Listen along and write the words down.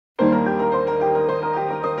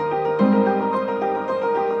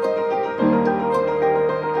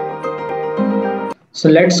So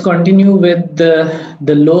let's continue with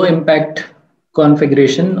the low impact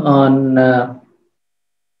configuration on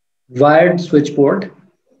wired switch port.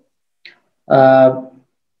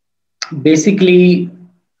 Basically,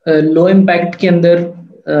 low impact के अंदर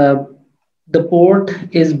the port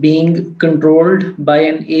is being controlled by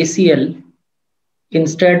an ACL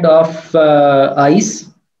instead of ICE.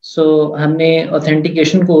 So हमने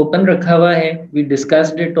authentication को open रखा हुआ है. We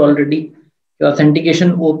discussed it already.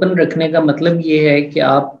 Authentication open रखने का मतलब ये है कि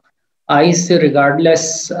आप ICE से regardless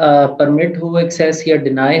permit हो access या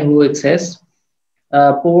deny हो access,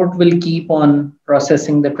 port will keep on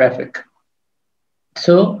processing the traffic.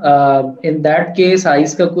 So in that case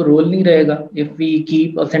ICE का कोई role नहीं रहेगा if we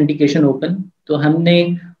keep authentication open. तो हमने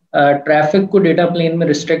ट्रैफिक को डेटा प्लेन में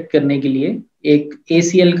रिस्ट्रिक्ट करने के लिए एक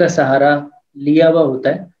ACL का सहारा लिया हुआ होता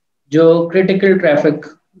है जो क्रिटिकल ट्रैफिक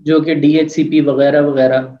जो कि DHCP वगैरह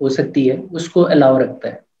वगैरह हो सकती है उसको अलाउ रखता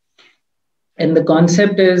है. And the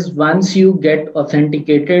concept is once you get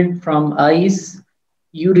authenticated from ICE,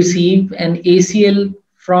 you receive an ACL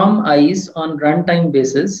from ICE on runtime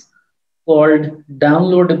basis called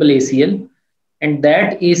downloadable ACL, and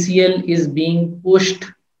that ACL is being pushed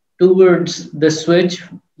towards the switch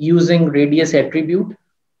using radius attribute,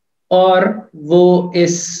 और वो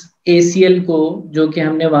इस ACL को जो कि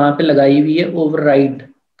हमने वहां पे लगाई हुई है override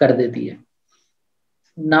कर देती है.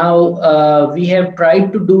 Now we have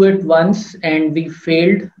tried to do it once and we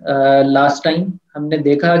failed last time. हमने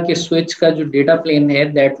देखा कि switch का जो data plane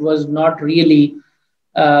है that was not really.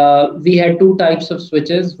 We had two types of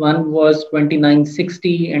switches. One was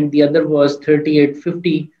 2960 and the other was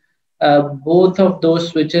 3850. Both of those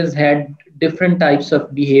switches had different types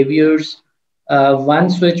of behaviors. One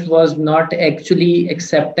switch was not actually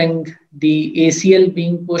accepting the ACL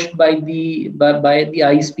being pushed by the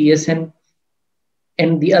ICE PSN,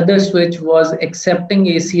 and the other switch was accepting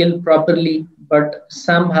ACL properly, but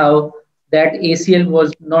somehow that ACL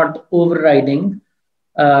was not overriding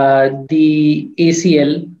the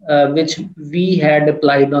ACL which we had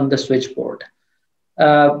applied on the switch port.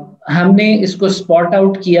 हमने इसको spot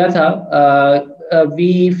out किया था.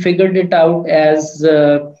 We figured it out as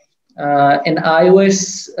an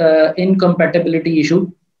iOS incompatibility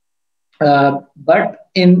issue, but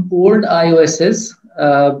in old iOSs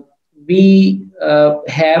we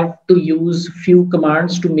have to use few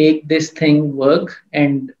commands to make this thing work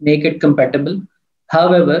and make it compatible.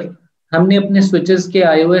 However, हमने अपने switches के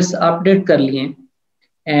iOS update कर लिए,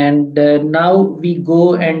 and now we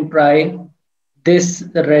go and try this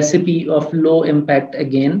recipe of low impact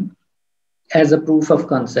again as a proof of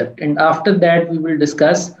concept. And after that, we will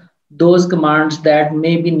discuss those commands that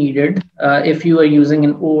may be needed if you are using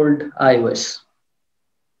an old iOS.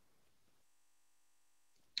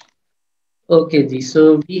 Okay, Ji.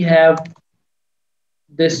 So we have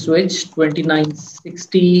this switch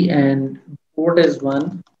 2960 and port is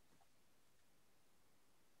 1.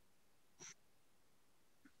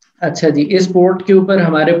 अच्छा जी, इस port के ऊपर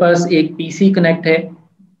हमारे पास एक PC connect है.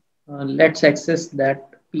 Let's access that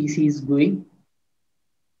PC's GUI.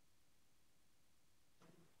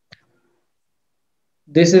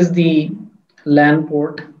 This is the LAN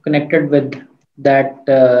port connected with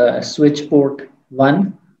that switch port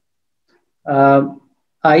 1.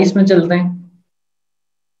 ICE में चलते हैं.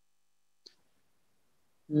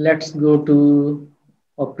 Let's go to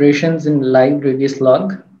operations in live radius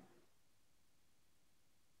log.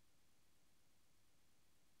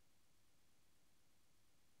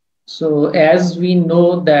 So as we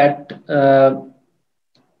know that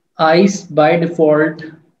ICE by default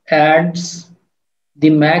adds the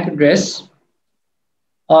MAC address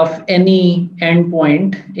of any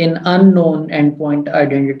endpoint in unknown endpoint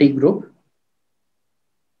identity group,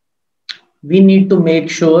 we need to make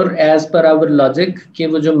sure as per our logic कि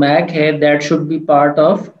वो जो MAC है that should be part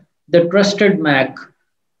of the trusted MAC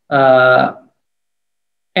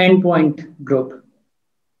endpoint group.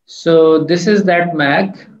 So this is that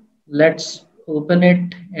MAC. Let's open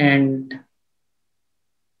it and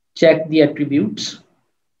check the attributes.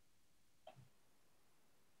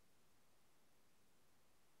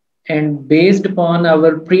 And based upon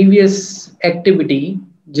our previous activity,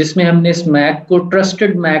 जिसमें हमने इस MAC को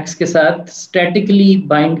trusted MACs के साथ statically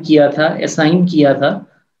bind किया था, assign किया था,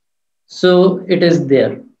 so it is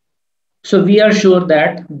there. So we are sure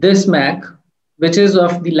that this MAC, which is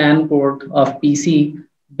of the LAN port of PC,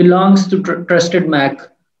 belongs to trusted MAC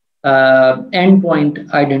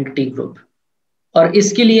endpoint identity group. और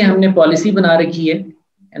इसके लिए हमने policy बना रखी है,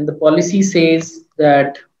 and the policy says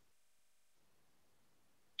that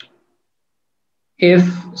if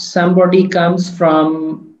somebody comes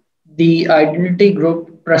from the identity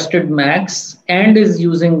group trusted MACs and is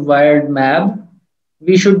using wired MAB,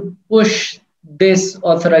 we should push this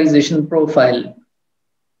authorization profile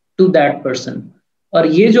to that person. और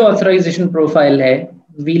ये जो authorization profile है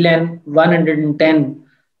VLAN 110,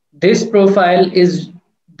 this profile is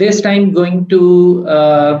this time going to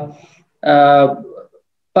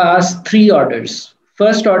pass 3 orders.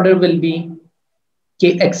 First order will be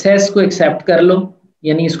कि access को accept कर लो,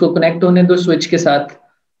 यानी इसको connect होने दो switch के साथ.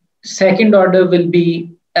 Second order will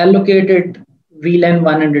be allocated VLAN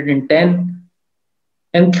 110,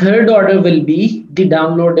 and third order will be the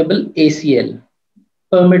downloadable ACL.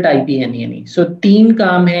 Permit IP NAC. So 3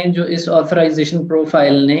 काम हैं जो इस authorization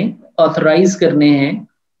profile ने authorize करने हैं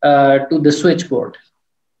to the switch port.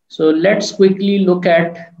 So let's quickly look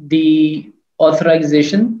at the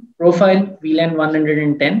authorization profile VLAN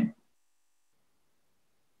 110.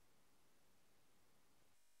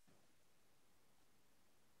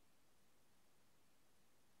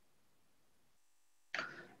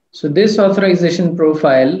 So this authorization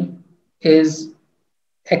profile is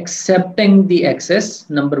accepting the access,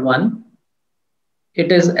 number 1.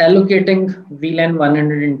 It is allocating VLAN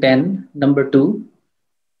 110, number 2.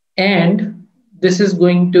 And this is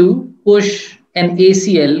going to push an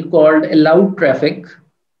ACL called allowed traffic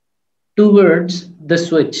towards the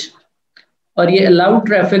switch. और ये allowed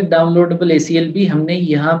traffic downloadable ACL भी हमने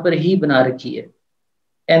यहाँ पर ही बना रखी है.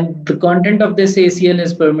 And the content of this ACL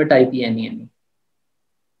is permit IP NAC.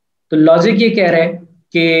 तो logic ये कह रहा है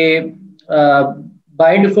कि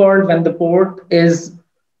by default, when the port is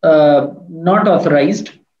not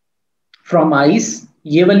authorized from ISE,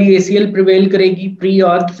 ये वाली ACL prevail करेगी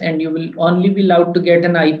pre-auth, and you will only be allowed to get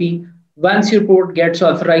an IP once your port gets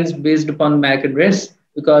authorized based upon MAC address,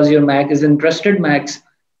 because your MAC is in trusted MACs.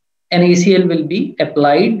 An ACL will be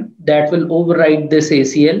applied that will override this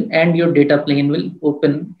ACL, and your data plane will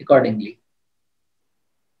open accordingly.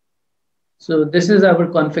 So this is our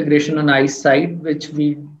configuration on ISE side, which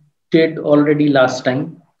we did already last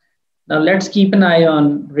time. Now let's keep an eye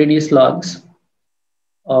on radius logs.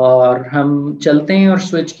 और हम चलते हैं और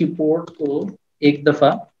switch की port को एक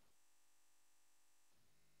दफा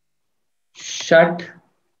shut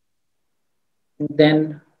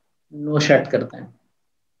then no shut करते हैं.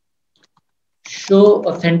 Show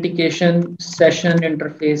authentication session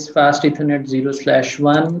interface fast Ethernet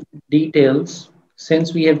 0/1 details.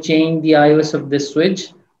 Since we have changed the iOS of this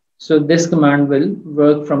switch, so this command will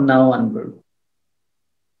work from now onward.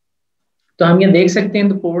 तो हम ये देख सकते हैं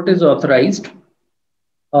the port is authorized,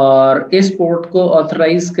 और इस port को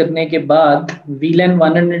authorize करने के बाद VLAN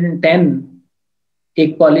 110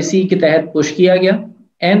 एक policy के तहत push किया गया,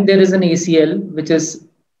 and there is an ACL which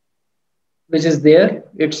is there.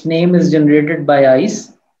 Its name is generated by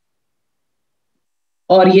ISE,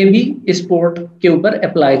 और ये भी इस port के ऊपर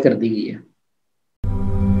apply कर दी गई है.